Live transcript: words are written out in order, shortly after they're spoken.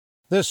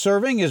This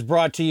serving is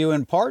brought to you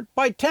in part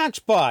by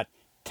TaxBot.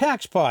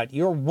 TaxBot,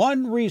 your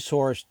one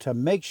resource to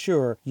make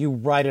sure you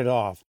write it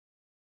off.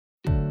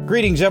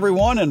 Greetings,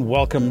 everyone, and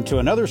welcome to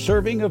another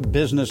serving of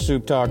Business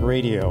Soup Talk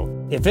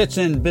Radio. If it's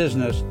in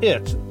business,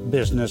 it's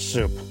Business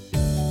Soup.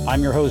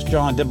 I'm your host,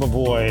 John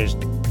Debevoise.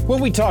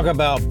 When we talk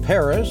about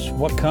Paris,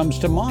 what comes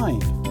to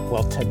mind?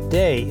 Well,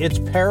 today it's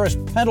Paris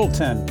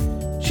Pendleton.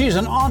 She's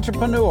an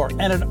entrepreneur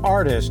and an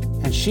artist,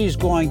 and she's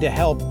going to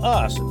help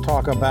us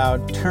talk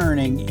about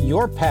turning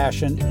your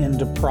passion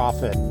into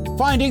profit,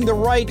 finding the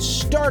right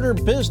starter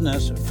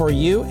business for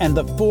you, and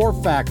the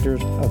 4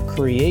 factors of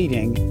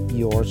creating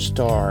your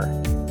star.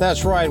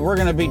 That's right, we're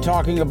going to be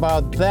talking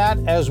about that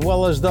as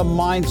well as the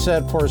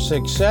mindset for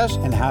success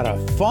and how to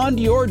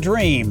fund your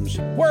dreams.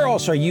 Where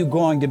else are you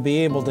going to be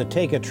able to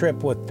take a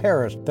trip with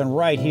Paris than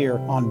right here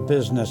on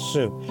Business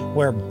Soup,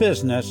 where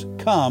business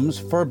comes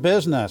for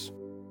business?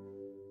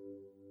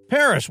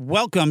 Paris,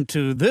 welcome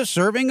to this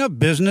serving of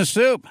Business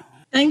Soup.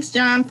 Thanks,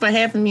 John, for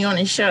having me on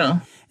the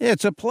show.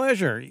 It's a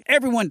pleasure.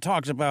 Everyone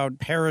talks about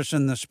Paris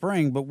in the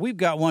spring, but we've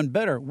got one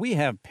better. We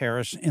have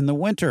Paris in the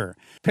winter.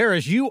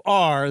 Paris, you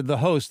are the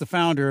host, the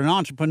founder, and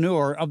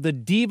entrepreneur of the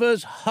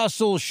Divas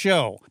Hustle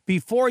Show.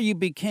 Before you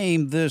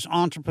became this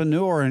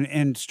entrepreneur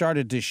and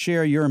started to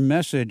share your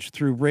message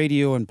through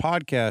radio and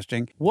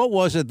podcasting, what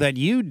was it that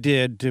you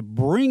did to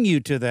bring you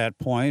to that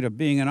point of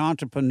being an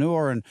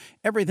entrepreneur and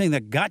everything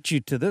that got you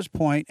to this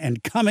point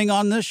and coming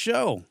on this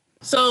show?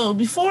 So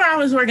before I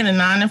was working a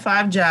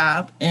 9-to-5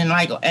 job, and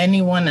like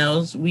anyone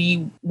else,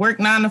 we work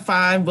 9 to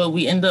 5, but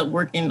we end up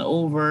working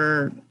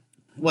over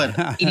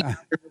 80 hours a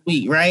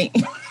week, right?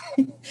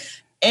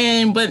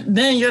 But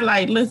then you're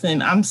like,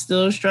 listen, I'm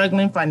still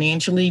struggling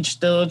financially,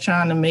 still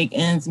trying to make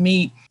ends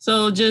meet.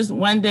 So just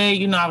one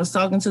day, I was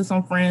talking to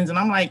some friends and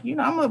I'm like,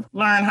 I'm going to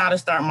learn how to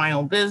start my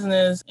own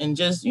business and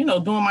just,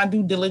 doing my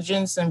due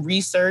diligence and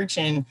research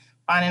and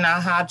finding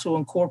out how to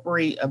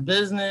incorporate a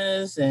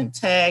business and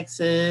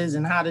taxes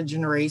and how to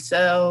generate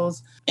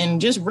sales,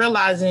 and just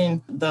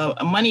realizing the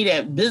money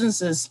that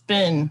businesses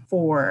spend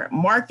for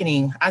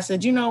marketing. I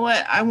said, you know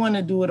what? I want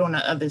to do it on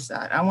the other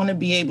side. I want to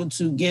be able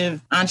to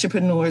give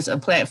entrepreneurs a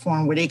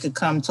platform where they could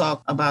come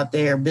talk about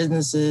their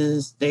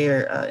businesses,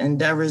 their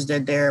endeavors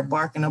that they're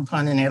embarking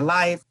upon in their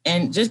life,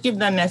 and just give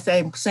them that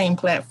same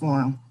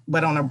platform,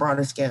 but on a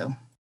broader scale.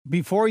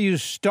 Before you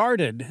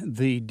started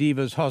the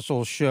Divas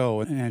Hustle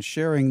Show and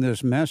sharing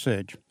this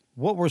message,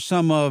 what were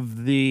some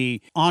of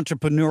the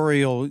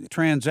entrepreneurial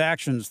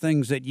transactions,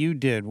 things that you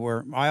did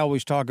where I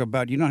always talk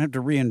about you don't have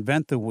to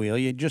reinvent the wheel,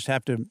 you just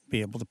have to be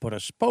able to put a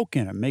spoke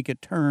in it, make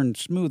it turn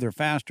smoother,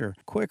 faster,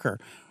 quicker.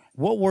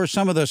 What were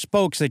some of the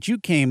spokes that you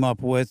came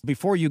up with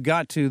before you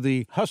got to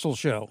the Hustle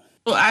Show?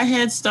 Well, I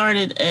had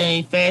started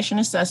a fashion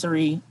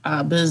accessory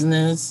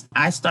business.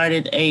 I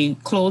started a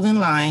clothing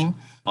line.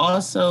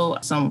 Also,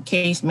 some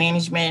case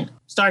management,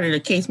 started a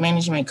case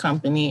management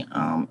company.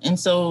 And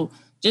so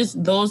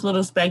just those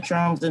little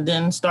spectrums, and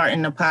then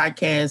starting the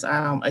podcast,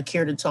 a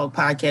Care to Talk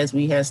podcast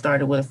we had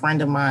started with a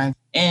friend of mine.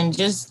 And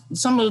just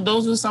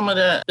those were some of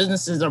the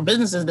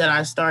businesses that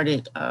I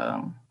started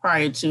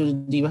prior to the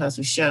Diva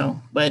Hustle Show.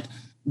 But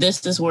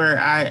this is where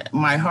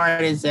my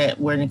heart is at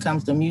when it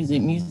comes to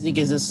music. Music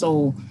is a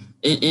soul.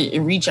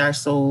 It reaches our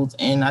souls.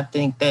 And I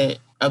think that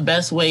a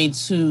best way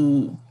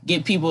to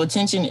get people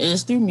attention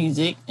is through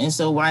music. And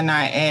so why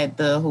not add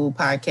the whole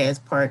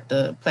podcast part,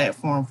 the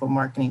platform for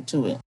marketing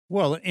to it?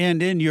 Well,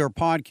 and in your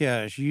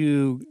podcast,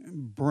 you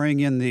bring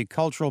in the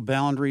cultural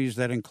boundaries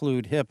that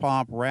include hip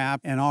hop,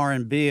 rap, and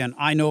R&B. And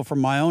I know from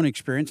my own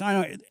experience, I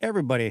know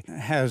everybody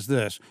has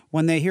this.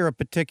 When they hear a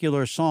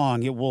particular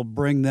song, it will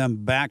bring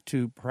them back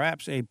to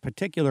perhaps a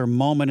particular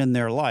moment in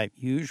their life,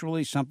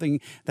 usually something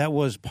that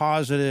was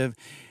positive.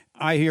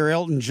 I hear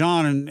Elton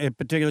John at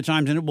particular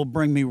times, and it will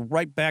bring me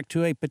right back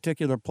to a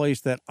particular place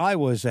that I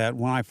was at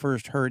when I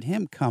first heard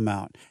him come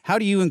out. How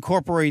do you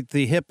incorporate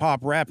the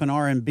hip-hop, rap, and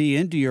R&B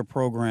into your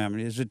program?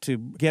 Is it to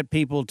get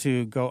people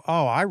to go,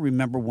 oh, I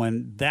remember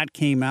when that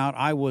came out,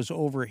 I was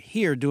over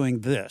here doing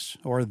this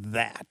or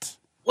that?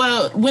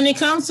 Well, when it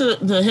comes to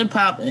the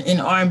hip-hop and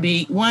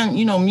R&B,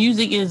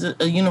 music is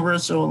a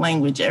universal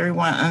language.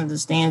 Everyone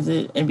understands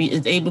it and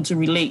is able to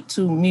relate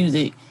to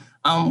music.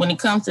 When it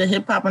comes to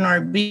hip hop and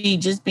R&B,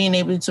 just being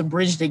able to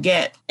bridge the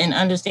gap and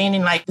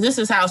understanding like this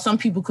is how some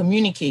people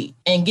communicate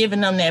and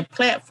giving them that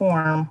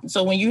platform.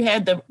 So when you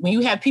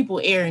have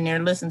people airing there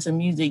listening to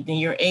music, then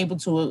you're able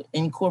to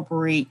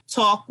incorporate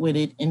talk with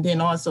it and then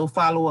also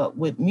follow up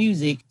with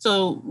music.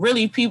 So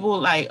really people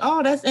like,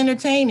 oh, that's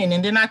entertaining.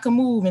 And then I can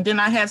move and then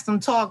I have some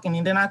talking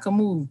and then I can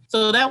move.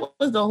 So that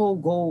was the whole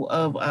goal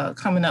of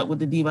coming up with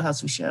the Diva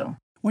Hustle Show.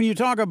 When you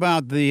talk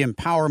about the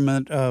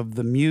empowerment of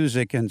the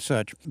music and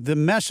such, the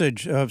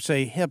message of,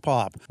 say,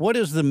 hip-hop, what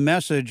is the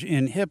message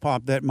in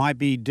hip-hop that might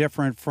be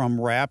different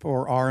from rap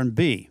or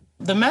R&B?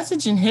 The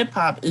message in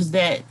hip-hop is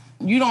that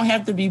You don't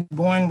have to be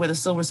born with a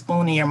silver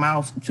spoon in your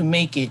mouth to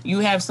make it. You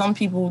have some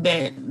people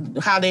that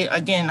how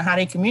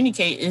they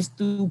communicate is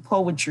through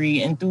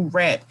poetry and through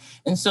rap.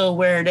 And so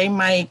where they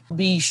might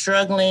be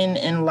struggling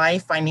in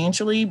life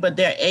financially, but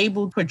they're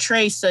able to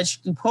portray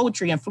such through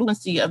poetry and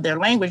fluency of their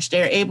language,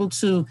 they're able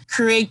to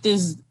create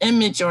this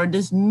image or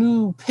this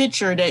new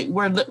picture that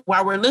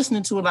while we're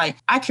listening to it, like,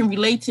 I can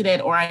relate to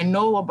that, or I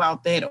know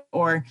about that,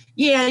 or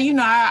yeah,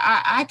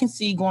 I can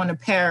see going to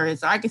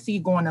Paris, I can see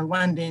going to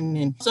London.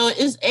 And so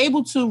it's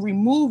able to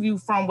remove you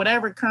from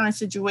whatever current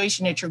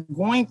situation that you're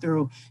going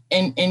through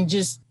and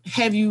just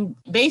have you,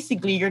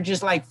 basically, you're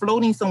just like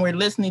floating somewhere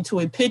listening to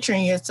it,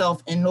 picturing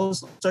yourself in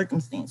those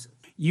circumstances.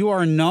 You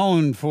are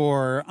known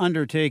for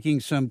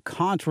undertaking some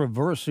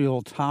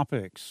controversial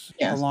topics,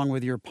 yes, along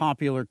with your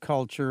popular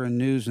culture and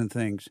news and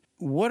things.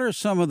 What are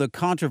some of the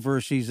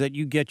controversies that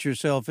you get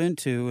yourself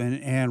into,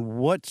 and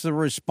what's the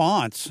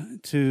response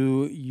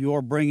to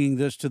your bringing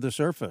this to the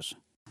surface?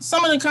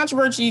 Some of the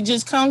controversy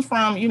just comes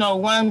from,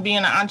 one being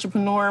an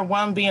entrepreneur,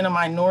 one being a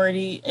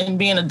minority, and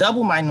being a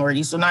double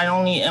minority. So not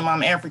only am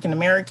I African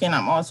American,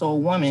 I'm also a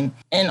woman.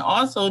 And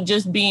also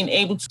just being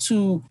able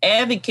to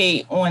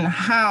advocate on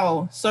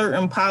how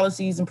certain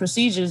policies and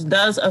procedures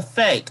does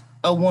affect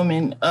a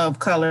woman of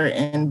color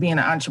and being an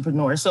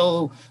entrepreneur.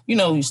 So,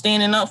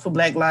 standing up for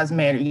Black Lives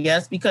Matter.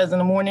 Yes, because in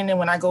the morning and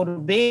when I go to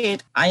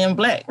bed, I am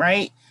Black,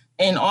 right?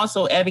 And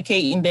also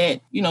advocating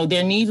that,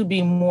 there needs to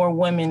be more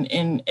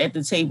women at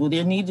the table.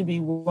 There need to be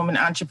women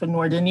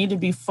entrepreneurs. There need to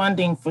be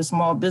funding for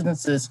small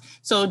businesses.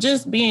 So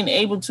just being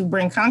able to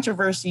bring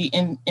controversy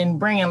and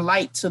bringing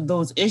light to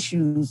those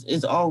issues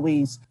is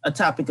always a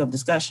topic of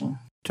discussion.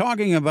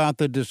 Talking about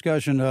the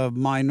discussion of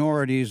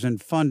minorities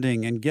and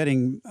funding and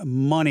getting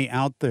money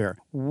out there,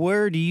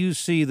 where do you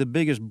see the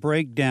biggest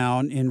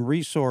breakdown in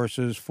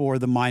resources for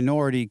the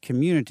minority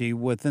community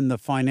within the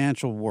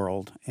financial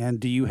world? And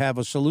do you have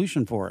a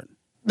solution for it?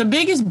 The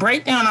biggest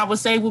breakdown, I would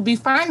say, would be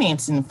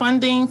financing,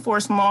 funding for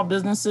small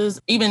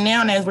businesses. Even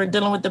now, as we're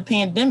dealing with the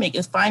pandemic,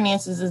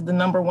 finances is the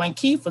number one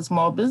key for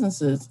small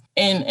businesses.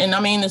 And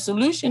I mean, the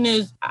solution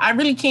is, I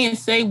really can't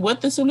say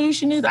what the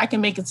solution is. I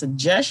can make a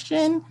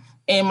suggestion.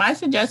 And my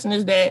suggestion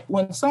is that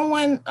when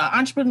someone, an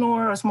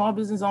entrepreneur or small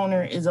business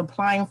owner, is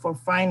applying for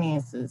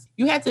finances,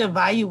 you have to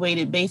evaluate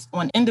it based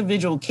on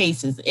individual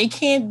cases. It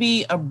can't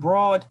be a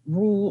broad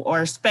rule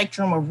or a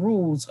spectrum of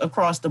rules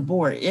across the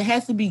board. It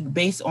has to be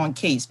based on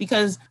case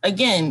because,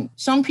 again,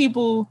 some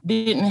people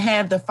didn't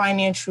have the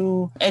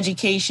financial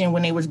education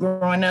when they was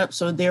growing up,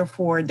 so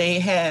therefore they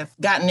have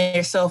gotten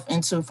themselves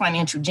into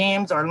financial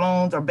jams or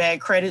loans or bad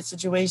credit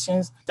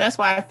situations. That's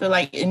why I feel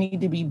like it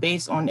needs to be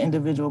based on the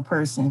individual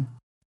person.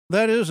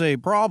 That is a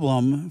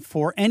problem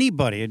for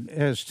anybody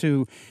as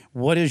to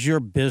what is your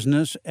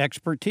business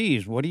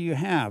expertise? What do you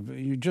have?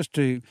 You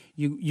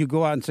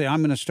go out and say,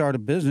 I'm going to start a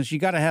business. You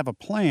got to have a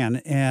plan.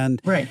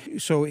 And right.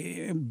 So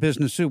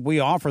Business Soup,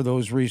 we offer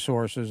those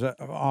resources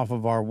off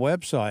of our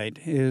website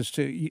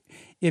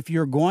if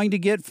you're going to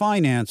get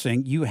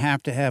financing, you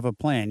have to have a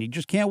plan. You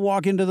just can't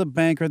walk into the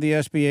bank or the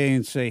SBA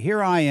and say,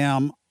 here I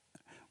am.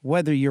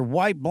 Whether you're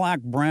white,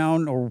 black,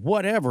 brown, or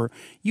whatever,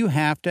 you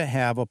have to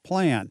have a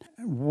plan.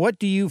 What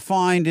do you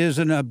find is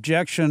an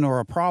objection or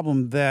a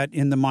problem that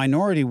in the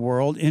minority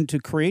world into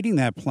creating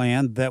that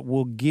plan that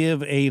will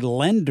give a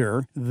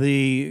lender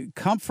the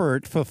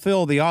comfort,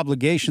 fulfill the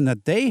obligation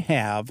that they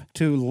have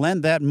to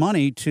lend that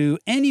money to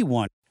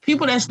anyone?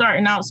 People that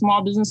starting out,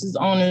 small businesses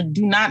owners,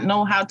 do not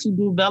know how to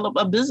develop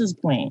a business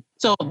plan.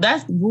 So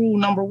that's rule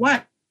number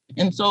one.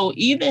 And so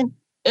even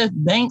if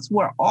banks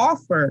were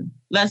offered,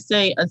 let's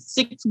say, a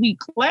 6-week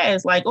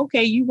class, like,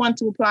 okay, you want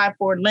to apply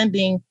for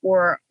lending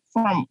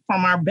from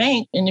our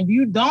bank. And if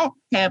you don't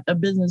have a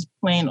business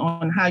plan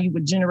on how you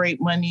would generate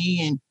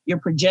money and your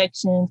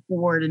projections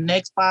for the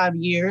next 5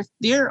 years,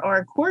 there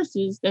are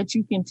courses that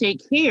you can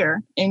take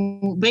here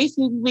and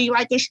basically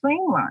like a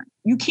streamline.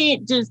 You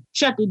can't just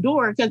shut the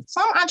door because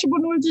some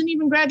entrepreneurs didn't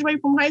even graduate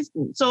from high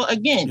school. So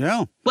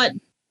again, but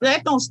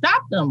that don't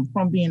stop them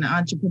from being an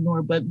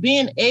entrepreneur, but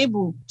being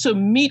able to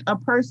meet a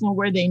person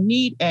where they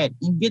need at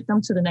and get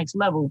them to the next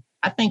level,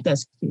 I think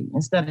that's key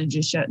instead of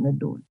just shutting the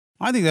door.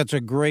 I think that's a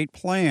great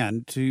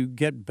plan to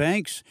get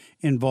banks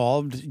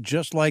involved,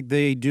 just like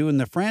they do in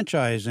the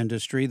franchise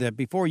industry, that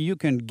before you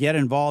can get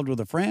involved with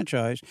a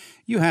franchise,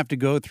 you have to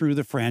go through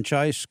the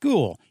franchise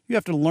school. You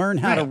have to learn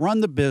how to run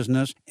the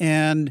business.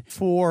 And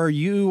for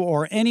you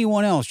or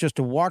anyone else just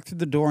to walk through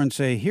the door and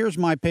say, here's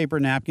my paper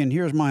napkin,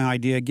 here's my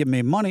idea, give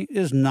me money,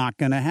 is not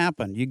going to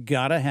happen. You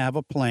got to have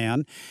a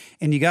plan,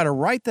 and you got to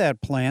write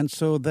that plan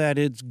so that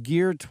it's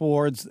geared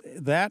towards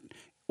that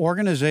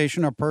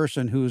organization or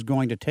person who's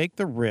going to take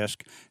the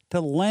risk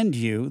to lend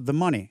you the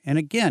money. And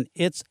again,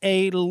 it's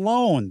a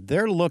loan.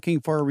 They're looking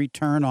for a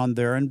return on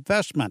their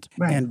investment.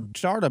 Right. And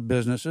startup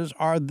businesses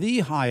are the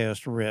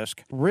highest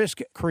risk.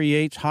 Risk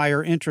creates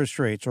higher interest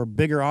rates or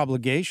bigger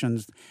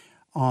obligations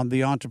on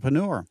the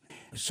entrepreneur.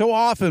 So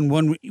often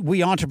when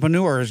we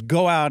entrepreneurs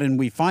go out and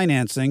we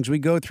finance things, we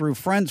go through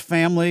friends,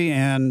 family,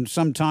 and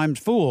sometimes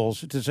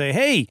fools to say,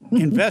 hey,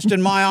 invest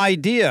in my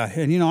idea.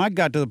 And, I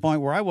got to the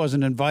point where I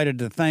wasn't invited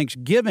to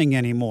Thanksgiving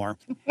anymore.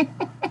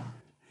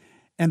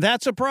 And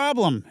that's a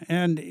problem.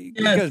 And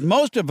because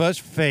most of us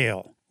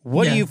fail.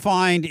 What do you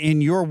find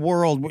in your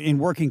world in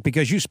working,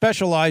 because you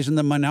specialize in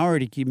the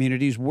minority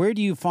communities, where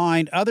do you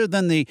find, other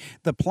than the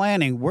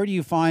planning, where do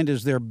you find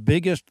is their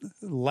biggest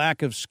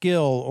lack of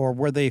skill or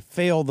where they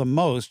fail the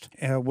most,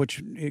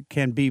 which it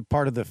can be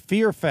part of the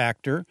fear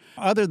factor?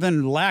 Other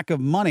than lack of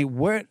money,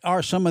 what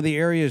are some of the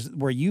areas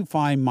where you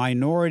find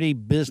minority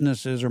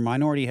businesses or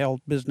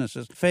minority-held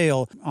businesses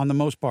fail on the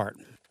most part?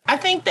 I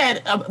think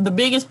that the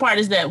biggest part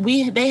is that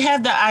they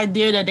have the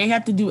idea that they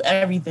have to do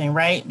everything,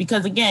 right?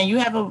 Because again, you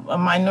have a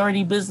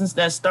minority business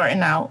that's starting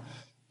out,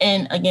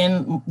 and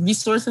again,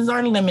 resources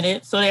are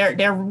limited, so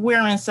they're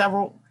wearing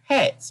several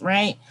hats,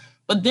 right?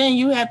 But then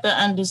you have to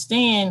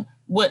understand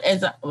what,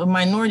 as a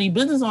minority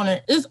business owner,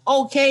 it's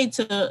okay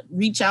to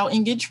reach out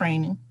and get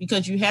training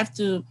because you have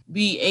to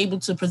be able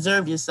to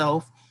preserve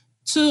yourself.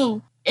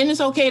 Two, and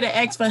it's okay to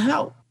ask for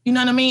help. You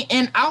know what I mean?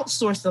 And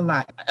outsource a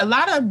lot. A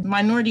lot of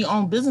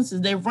minority-owned businesses,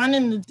 they run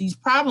into these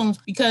problems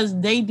because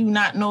they do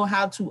not know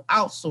how to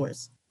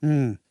outsource.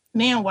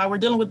 Now, while we're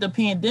dealing with the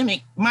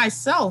pandemic,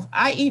 myself,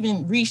 I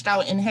even reached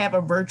out and have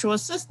a virtual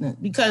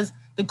assistant because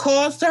the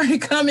calls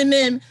started coming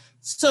in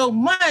so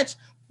much.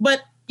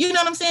 But you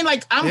know what I'm saying?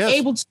 Like, I'm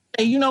able to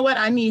say, you know what?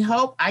 I need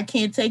help. I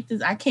can't take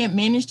this. I can't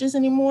manage this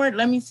anymore.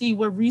 Let me see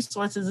what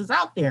resources is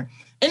out there.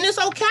 And it's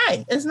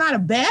okay. It's not a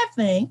bad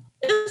thing.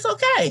 It's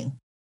okay.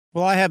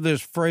 Well, I have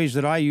this phrase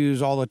that I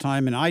use all the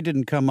time, and I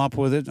didn't come up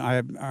with it.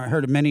 I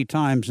heard it many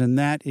times, and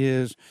that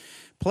is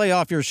play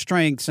off your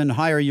strengths and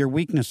hire your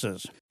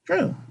weaknesses.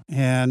 True.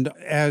 And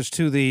as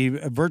to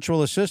the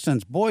virtual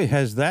assistants, boy,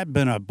 has that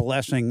been a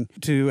blessing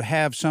to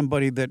have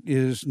somebody that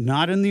is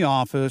not in the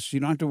office.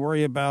 You don't have to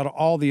worry about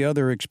all the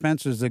other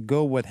expenses that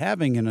go with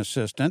having an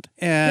assistant.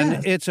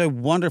 And it's a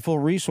wonderful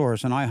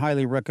resource, and I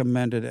highly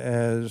recommend it,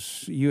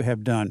 as you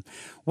have done.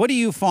 What do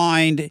you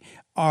find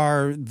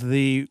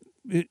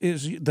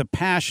is the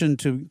passion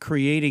to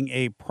creating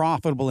a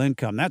profitable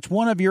income? That's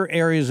one of your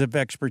areas of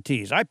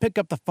expertise. I pick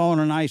up the phone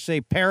and I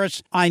say,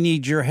 Paris, I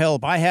need your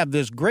help. I have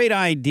this great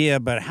idea,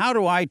 but how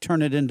do I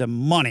turn it into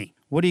money?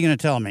 What are you going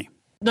to tell me?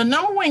 The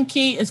number one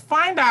key is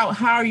find out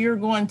how you're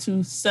going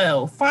to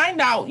sell. Find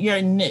out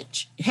your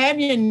niche. Have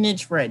your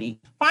niche ready.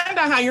 Find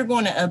out how you're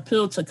going to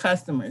appeal to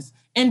customers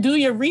and do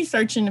your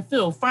research in the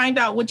field. Find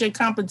out what your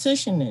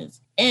competition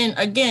is. And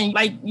again,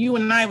 like you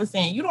and I were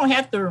saying, you don't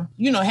have to,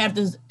 have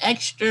this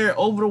extra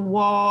over the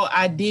wall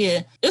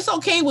idea. It's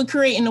okay with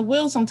creating a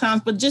wheel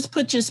sometimes, but just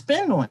put your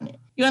spin on it.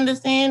 You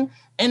understand?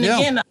 And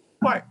again,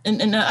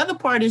 the other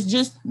part is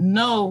just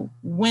know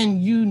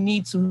when you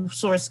need to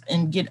source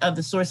and get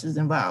other sources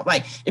involved.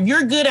 Like if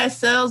you're good at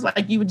sales,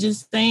 like you were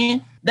just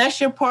saying,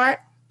 that's your part.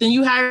 Then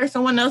you hire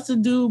someone else to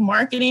do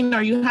marketing,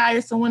 or you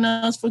hire someone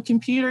else for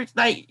computers,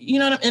 like,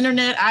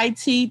 internet,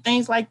 IT,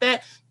 things like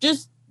that.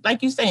 Just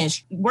like you're saying,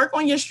 work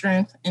on your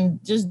strengths and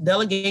just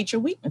delegate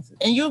your weaknesses,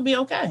 and you'll be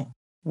okay.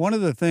 One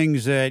of the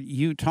things that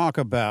you talk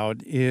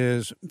about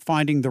is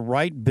finding the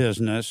right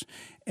business,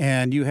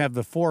 and you have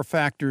the 4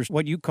 factors,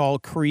 what you call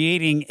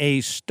creating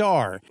a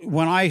star.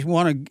 When I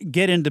want to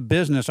get into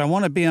business, I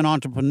want to be an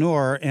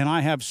entrepreneur, and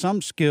I have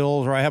some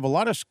skills, or I have a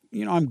lot of,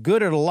 I'm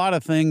good at a lot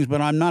of things,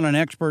 but I'm not an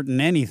expert in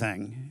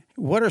anything.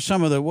 What are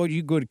some of what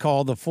you could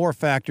call the 4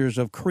 factors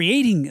of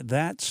creating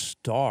that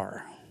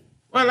star?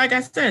 Well, like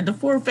I said, the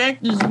 4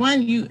 factors,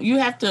 one, you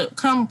have to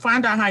come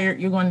find out how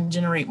you're going to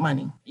generate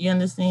money. You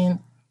understand?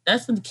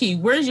 That's the key.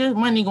 Where's your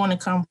money going to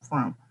come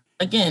from?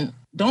 Again,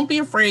 don't be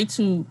afraid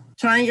to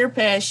turn your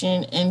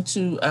passion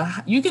into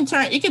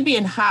it could be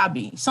a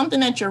hobby,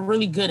 something that you're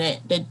really good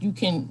at that you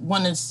can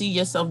want to see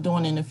yourself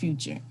doing in the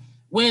future.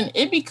 When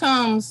it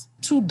becomes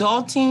too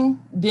daunting,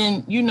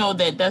 then you know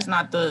that that's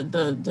not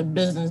the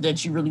business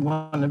that you really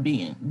want to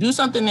be in. Do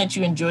something that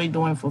you enjoy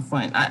doing for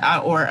fun,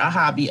 or a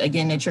hobby,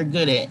 again, that you're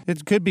good at.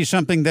 It could be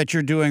something that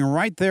you're doing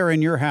right there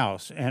in your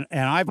house. And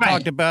I've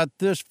talked about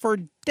this for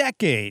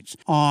decades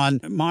on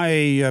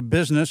my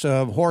business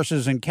of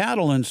horses and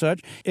cattle and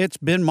such. It's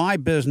been my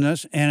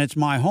business, and it's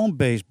my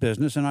home-based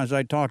business. And as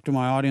I talk to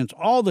my audience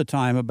all the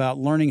time about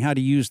learning how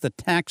to use the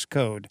tax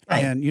code.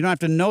 Right. And you don't have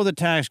to know the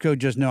tax code,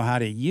 just know how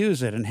to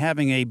use it. And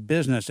having a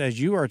business, as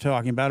you are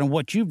talking about, and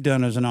what you've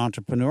done as an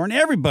entrepreneur, and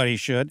everybody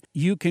should,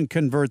 you can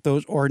convert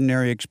those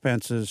ordinary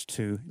expenses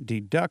to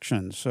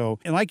deductions. So,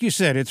 and like you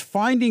said, it's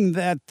finding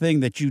that thing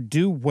that you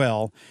do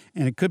well,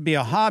 and it could be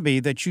a hobby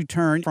that you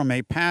turn from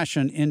a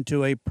passion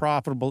into a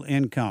profitable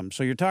income.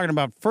 So you're talking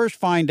about first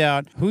find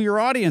out who your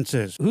audience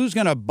is, who's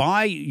going to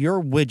buy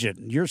your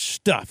widget, your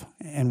stuff,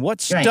 and what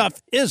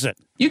stuff is it?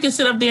 You can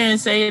sit up there and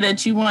say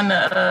that you want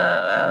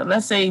to,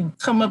 let's say,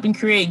 come up and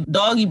create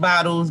doggy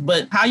bottles,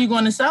 but how are you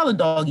going to sell the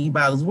doggy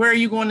bottles? Where are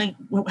you going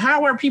to,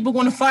 how are people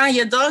going to find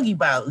your doggy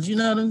bottles? You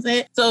know what I'm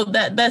saying? So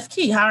that's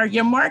key. How are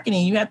your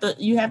marketing? You have to,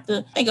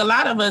 I think a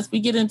lot of us, we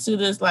get into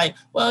this like,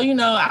 well,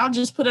 I'll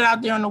just put it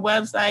out there on the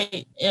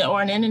website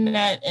or on the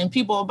internet and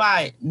people will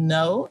buy it.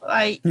 No,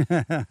 like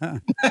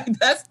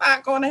that's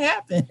not going to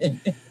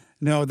happen.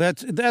 No,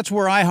 that's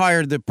where I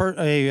hired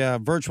a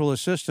virtual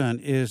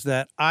assistant, is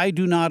that I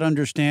do not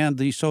understand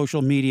the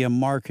social media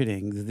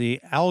marketing,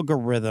 the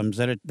algorithms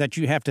that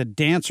you have to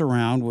dance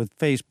around with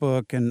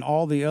Facebook and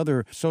all the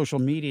other social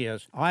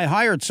medias. I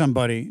hired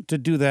somebody to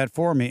do that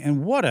for me,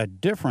 and what a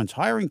difference,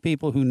 hiring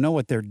people who know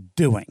what they're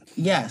doing.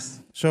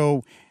 Yes.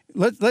 So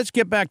let's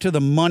get back to the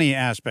money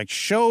aspect.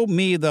 Show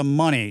me the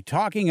money.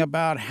 Talking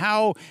about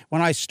how,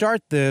 when I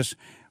start this,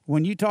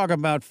 when you talk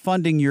about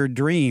funding your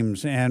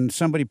dreams and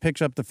somebody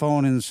picks up the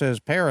phone and says,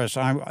 Paris,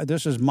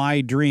 this is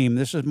my dream,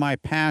 this is my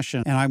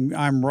passion, and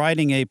I'm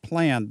writing a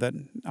plan that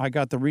I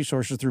got the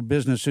resources through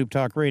Business Soup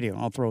Talk Radio.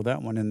 I'll throw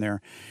that one in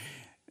there.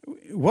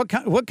 What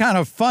kind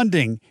of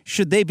funding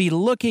should they be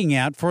looking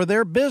at for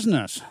their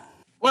business?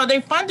 Well,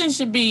 their funding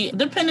should be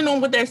depending on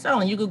what they're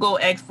selling. You could go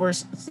ask for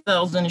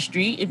sales in the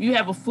street. If you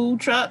have a food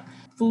truck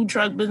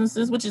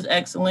businesses, which is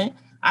excellent.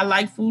 I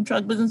like food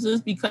truck businesses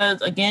because,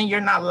 again,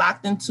 you're not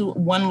locked into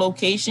one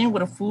location.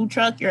 With a food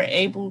truck, you're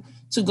able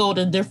to go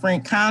to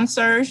different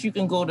concerts. You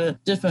can go to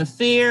different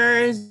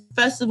fairs,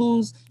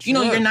 festivals.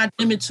 Sure. You're not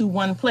limited to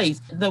one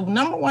place. The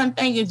number one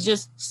thing is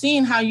just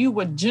seeing how you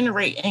would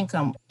generate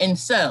income in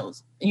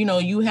sales.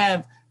 You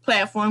have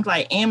platforms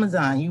like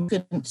Amazon. You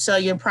could sell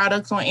your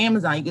products on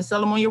Amazon. You can sell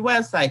them on your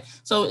website.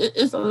 So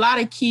it's a lot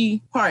of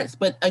key parts.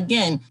 But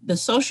again, the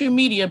social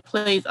media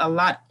plays a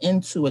lot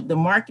into it. The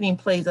marketing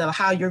plays on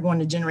how you're going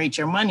to generate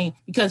your money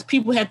because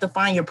people have to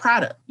find your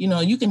product.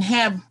 You can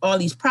have all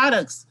these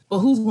products, but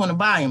who's going to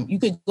buy them? You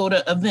could go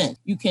to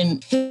events. You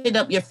can hit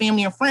up your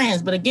family and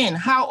friends. But again,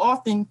 how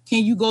often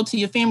can you go to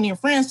your family and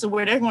friends to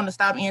where they're going to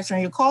stop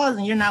answering your calls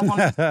and you're not going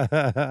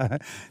to...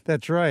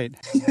 That's right.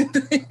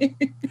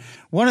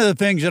 One of the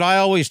things that I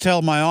always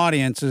tell my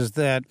audience is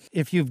that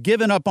if you've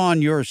given up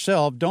on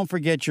yourself, don't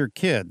forget your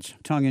kids.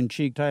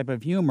 Tongue-in-cheek type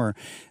of humor.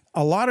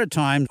 A lot of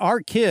times,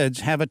 our kids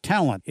have a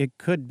talent. It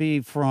could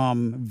be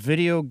from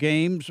video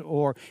games,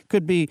 or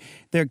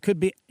there could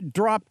be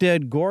drop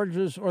dead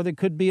gorgeous, or they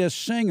could be a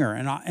singer.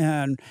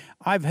 And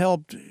I've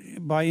helped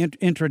by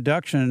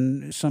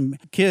introduction some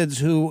kids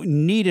who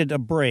needed a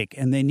break,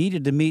 and they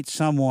needed to meet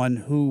someone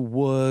who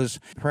was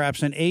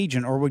perhaps an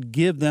agent or would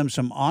give them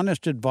some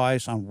honest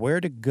advice on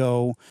where to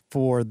go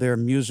for their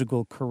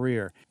musical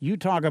career. You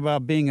talk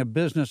about being a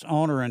business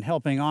owner and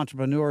helping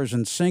entrepreneurs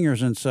and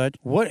singers and such.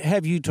 What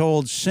have you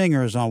told singers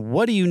on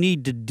what do you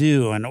need to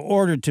do in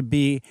order to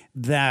be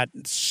that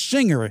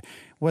singer,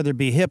 whether it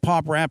be hip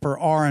hop, rap, or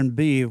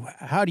R&B?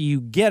 How do you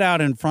get out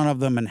in front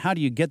of them, and how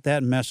do you get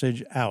that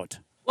message out?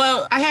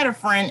 Well, I had a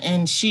friend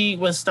and she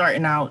was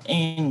starting out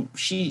and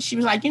she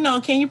was like,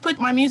 can you put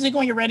my music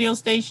on your radio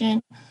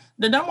station?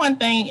 The number one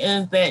thing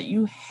is that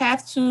you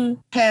have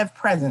to have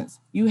presence.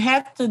 You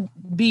have to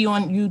be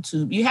on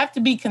YouTube. You have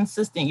to be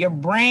consistent. Your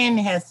brand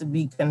has to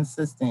be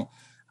consistent.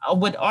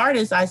 With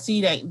artists, I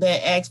see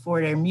that ask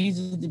for their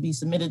music to be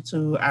submitted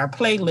to our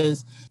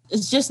playlist.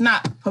 It's just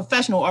not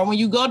professional. Or when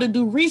you go to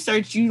do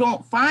research, you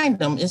don't find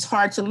them. It's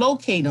hard to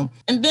locate them.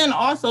 And then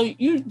also,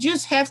 you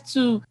just have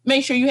to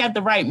make sure you have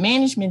the right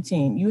management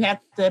team. You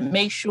have to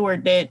make sure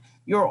that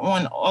you're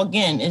on,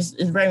 again, is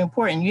very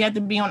important. You have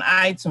to be on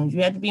iTunes.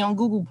 You have to be on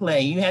Google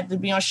Play. You have to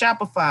be on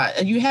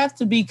Shopify. You have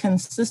to be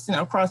consistent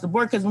across the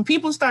board. Because when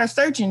people start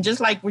searching, just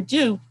like with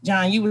you,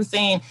 John, you were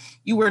saying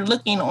you were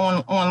looking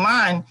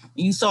online,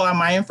 you saw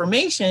my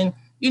information,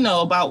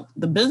 about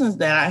the business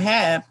that I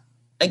have.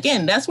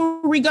 Again, that's where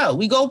we go.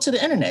 We go to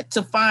the internet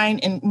to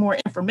find more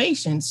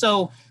information.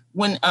 So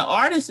when an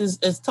artist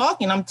is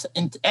talking,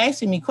 and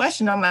asking me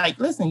questions, I'm like,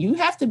 listen, you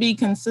have to be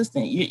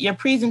consistent. Your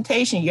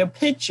presentation, your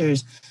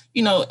pictures,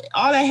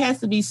 all that has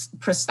to be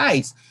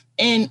precise.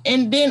 And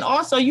then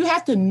also you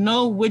have to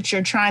know what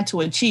you're trying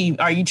to achieve.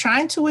 Are you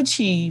trying to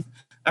achieve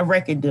a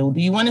record deal? Do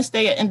you want to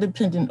stay an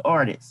independent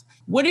artist?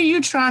 What are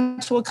you trying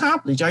to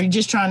accomplish? Are you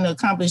just trying to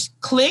accomplish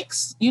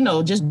clicks,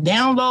 just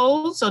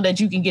downloads so that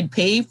you can get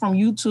paid from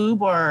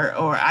YouTube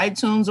or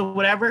iTunes or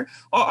whatever?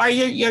 Or are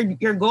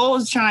your goal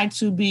is trying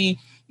to be,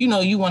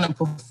 you want to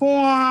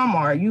perform,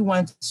 or you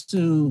want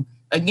to,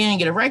 again,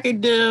 get a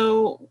record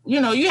deal?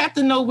 You have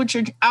to know what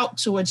you're out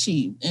to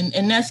achieve.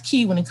 And that's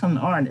key when it comes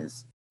to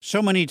artists.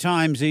 So many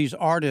times these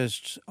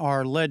artists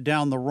are led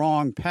down the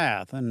wrong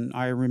path. And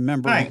I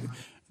remember... Right.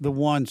 The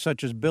one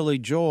such as Billy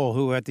Joel,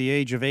 who at the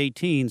age of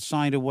 18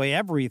 signed away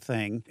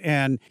everything,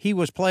 and he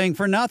was playing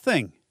for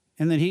nothing.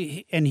 And then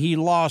he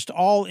lost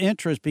all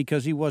interest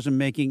because he wasn't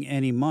making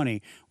any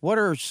money. What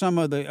are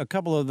a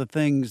couple of the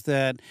things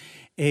that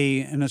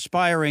an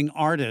aspiring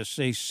artist,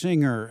 a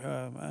singer,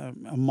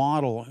 a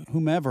model,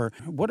 whomever,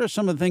 what are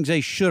some of the things they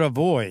should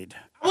avoid?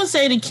 I would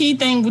say the key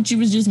thing, what you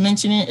was just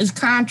mentioning, is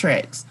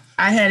contracts.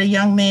 I had a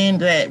young man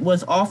that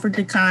was offered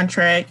the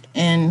contract,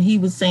 and he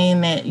was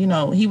saying that,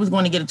 he was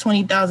going to get a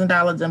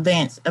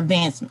 $20,000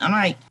 advancement. I'm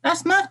like,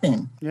 that's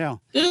nothing. Yeah.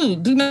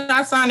 Dude, do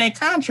not sign that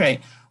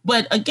contract.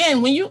 But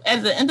again, when you,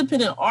 as an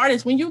independent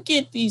artist, when you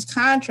get these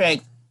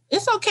contracts,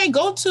 it's okay.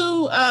 Go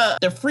to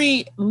the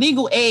free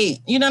legal aid.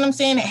 You know what I'm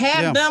saying?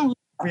 Have them look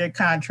for your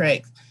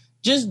contracts.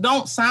 Just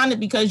don't sign it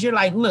because you're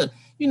like, look,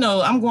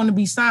 I'm going to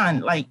be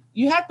signed. Like,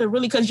 you have to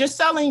really, because you're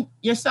selling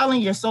your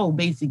soul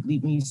basically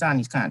when you sign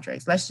these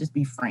contracts. Let's just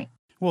be frank.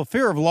 Well,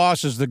 fear of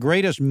loss is the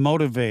greatest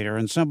motivator.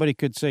 And somebody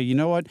could say, you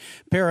know what,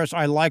 Paris,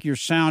 I like your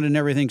sound and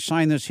everything.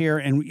 Sign this here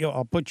and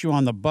I'll put you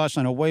on the bus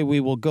and away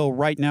we will go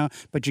right now.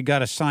 But you got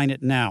to sign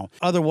it now.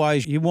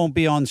 Otherwise, you won't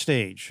be on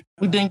stage.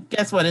 Well, then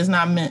guess what? It's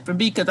not meant for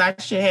me because I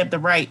should have the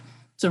right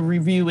to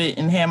review it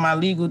and have my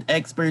legal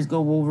experts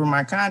go over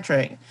my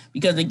contract.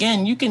 Because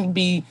again, you can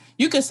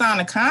sign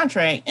a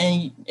contract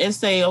and it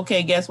say,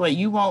 okay, guess what?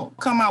 You won't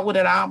come out with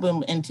an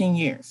album in 10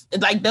 years.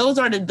 It's like, those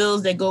are the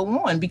deals that go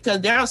on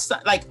because there are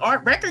like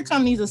art record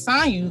companies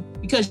assign you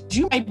because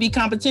you might be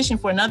competition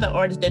for another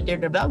artist that they're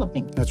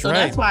developing. That's right. So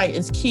that's why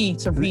it's key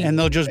to read. And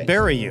they'll just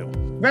bury you.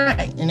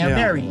 Right. And they'll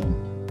bury you.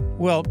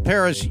 Well,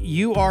 Paris,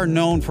 you are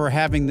known for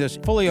having this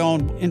fully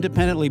owned,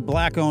 independently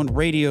Black-owned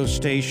radio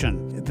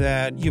station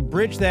that you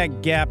bridge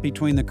that gap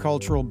between the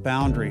cultural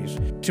boundaries.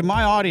 To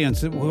my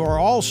audience, who are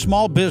all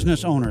small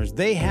business owners,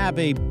 they have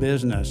a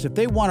business. If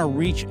they want to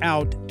reach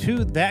out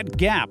to that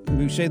gap,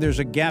 you say there's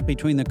a gap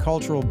between the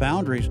cultural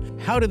boundaries,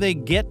 how do they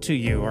get to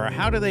you or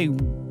how do they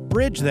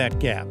bridge that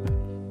gap?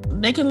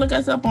 They can look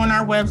us up on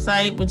our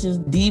website, which is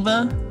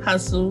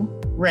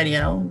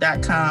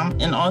divahustleradio.com.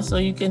 And also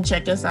you can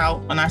check us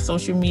out on our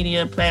social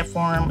media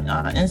platform,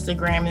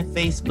 Instagram and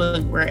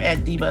Facebook. We're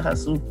at Diva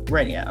Hustle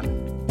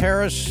Radio.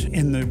 Paris,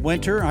 in the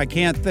winter, I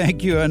can't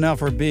thank you enough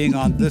for being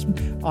on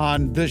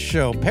this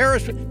show.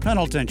 Paris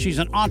Pendleton, she's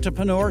an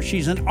entrepreneur.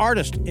 She's an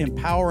artist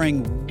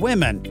empowering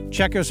women.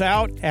 Check us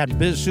out at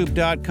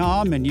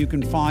bizsoup.com, and you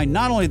can find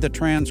not only the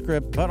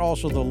transcript, but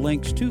also the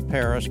links to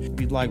Paris if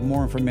you'd like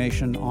more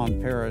information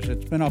on Paris.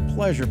 It's been a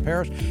pleasure,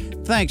 Paris.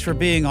 Thanks for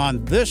being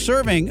on this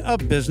serving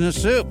of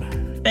Business Soup.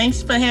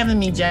 Thanks for having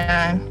me,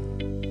 John.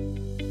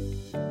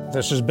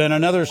 This has been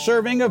another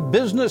serving of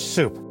Business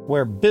Soup,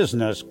 where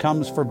business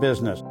comes for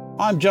business.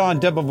 I'm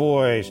John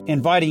Debevoise,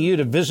 inviting you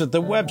to visit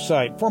the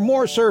website for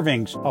more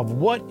servings of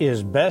what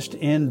is best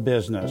in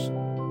business.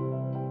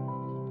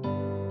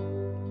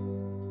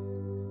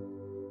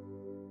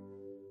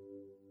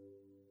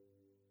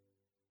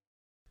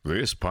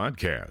 This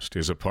podcast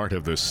is a part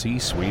of the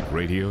C-Suite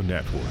Radio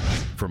Network.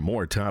 For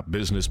more top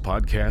business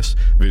podcasts,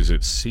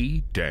 visit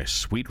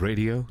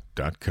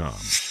c-suiteradio.com.